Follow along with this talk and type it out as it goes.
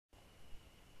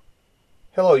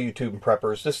Hello YouTube and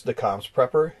preppers, this is the Comms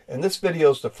Prepper, and this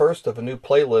video is the first of a new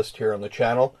playlist here on the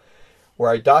channel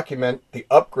where I document the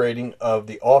upgrading of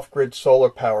the off-grid solar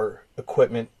power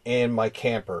equipment in my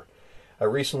camper. I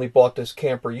recently bought this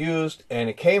camper used, and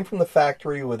it came from the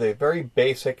factory with a very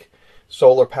basic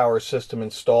solar power system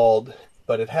installed,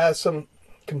 but it has some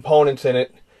components in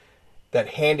it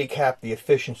that handicap the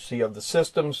efficiency of the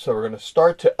system, so we're going to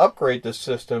start to upgrade this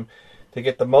system to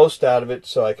get the most out of it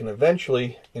so I can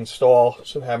eventually install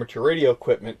some amateur radio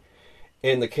equipment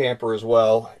in the camper as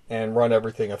well and run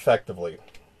everything effectively.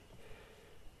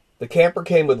 The camper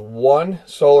came with one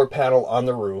solar panel on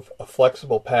the roof, a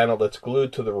flexible panel that's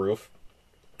glued to the roof,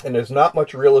 and there's not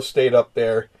much real estate up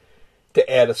there to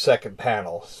add a second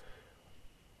panel.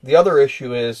 The other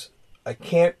issue is I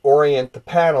can't orient the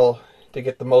panel to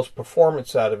get the most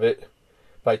performance out of it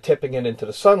by tipping it into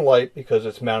the sunlight because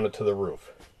it's mounted to the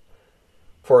roof.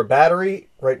 For a battery,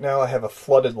 right now I have a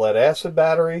flooded lead acid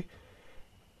battery.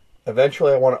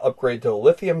 Eventually I want to upgrade to a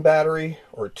lithium battery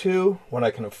or two when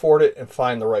I can afford it and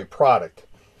find the right product.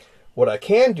 What I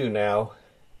can do now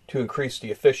to increase the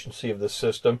efficiency of this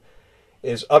system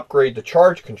is upgrade the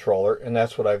charge controller, and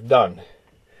that's what I've done.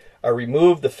 I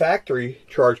removed the factory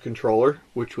charge controller,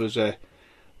 which was a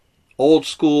old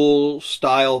school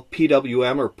style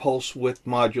PWM or pulse width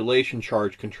modulation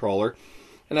charge controller,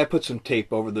 and I put some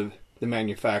tape over the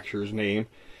manufacturer's name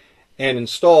and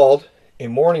installed a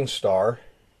Morningstar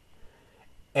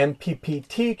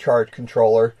MPPT charge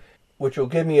controller, which will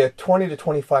give me a 20 to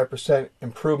 25%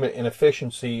 improvement in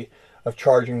efficiency of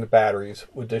charging the batteries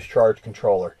with this charge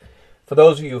controller. For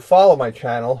those of you who follow my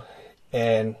channel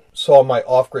and saw my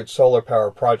off-grid solar power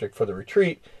project for the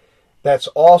retreat, that's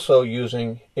also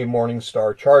using a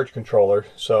Morningstar charge controller.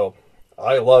 So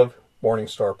I love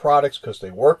Morningstar products because they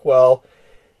work well,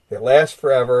 they last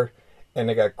forever, and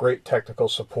they got great technical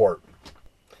support.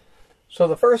 So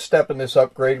the first step in this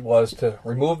upgrade was to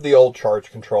remove the old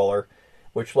charge controller,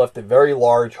 which left a very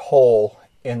large hole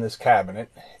in this cabinet,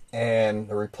 and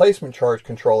the replacement charge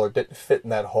controller didn't fit in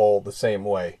that hole the same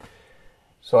way.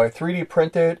 So I 3D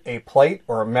printed a plate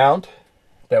or a mount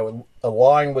that would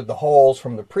align with the holes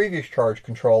from the previous charge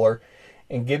controller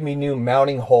and give me new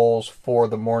mounting holes for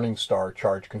the Morningstar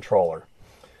charge controller.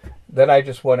 Then I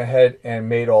just went ahead and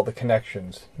made all the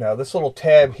connections. Now this little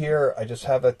tab here, I just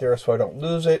have it there so I don't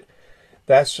lose it.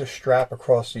 That's the strap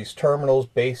across these terminals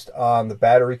based on the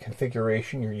battery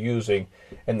configuration you're using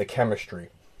and the chemistry.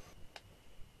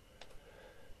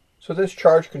 So this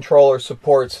charge controller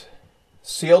supports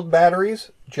sealed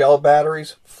batteries, gel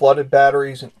batteries, flooded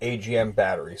batteries, and AGM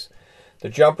batteries. The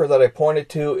jumper that I pointed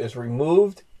to is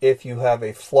removed if you have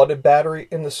a flooded battery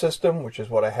in the system, which is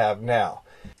what I have now.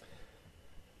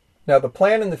 Now the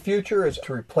plan in the future is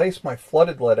to replace my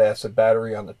flooded lead acid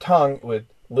battery on the tongue with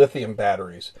lithium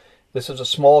batteries. This is a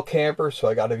small camper, so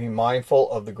I got to be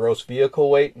mindful of the gross vehicle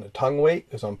weight and the tongue weight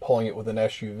because I'm pulling it with an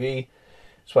SUV.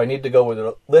 So I need to go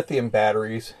with lithium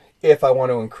batteries if I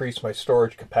want to increase my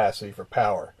storage capacity for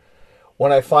power.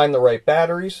 When I find the right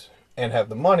batteries and have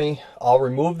the money, I'll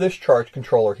remove this charge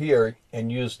controller here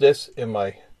and use this in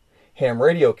my ham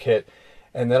radio kit,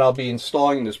 and then I'll be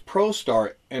installing this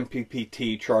ProStar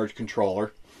MPPT charge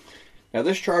controller. Now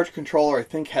this charge controller I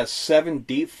think has 7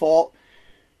 default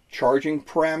charging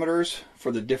parameters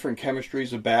for the different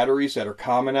chemistries of batteries that are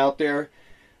common out there,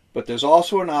 but there's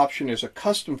also an option, there's a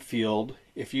custom field.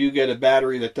 If you get a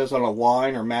battery that doesn't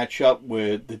align or match up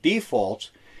with the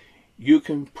defaults, you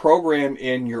can program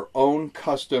in your own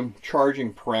custom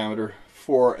charging parameter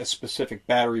for a specific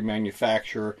battery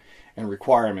manufacturer and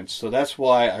requirements. So that's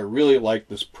why I really like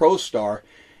this ProStar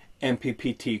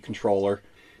MPPT controller.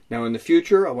 Now in the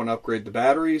future I want to upgrade the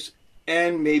batteries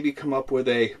and maybe come up with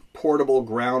a portable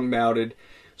ground mounted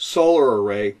solar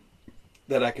array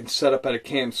that I can set up at a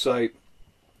campsite,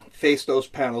 face those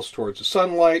panels towards the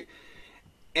sunlight,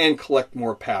 and collect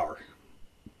more power.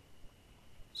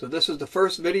 So this is the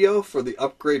first video for the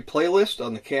upgrade playlist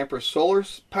on the camper solar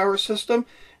power system.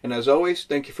 And as always,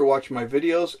 thank you for watching my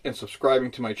videos and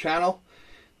subscribing to my channel.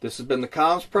 This has been the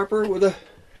Comms Prepper with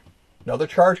another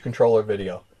charge controller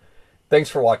video. Thanks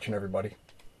for watching, everybody.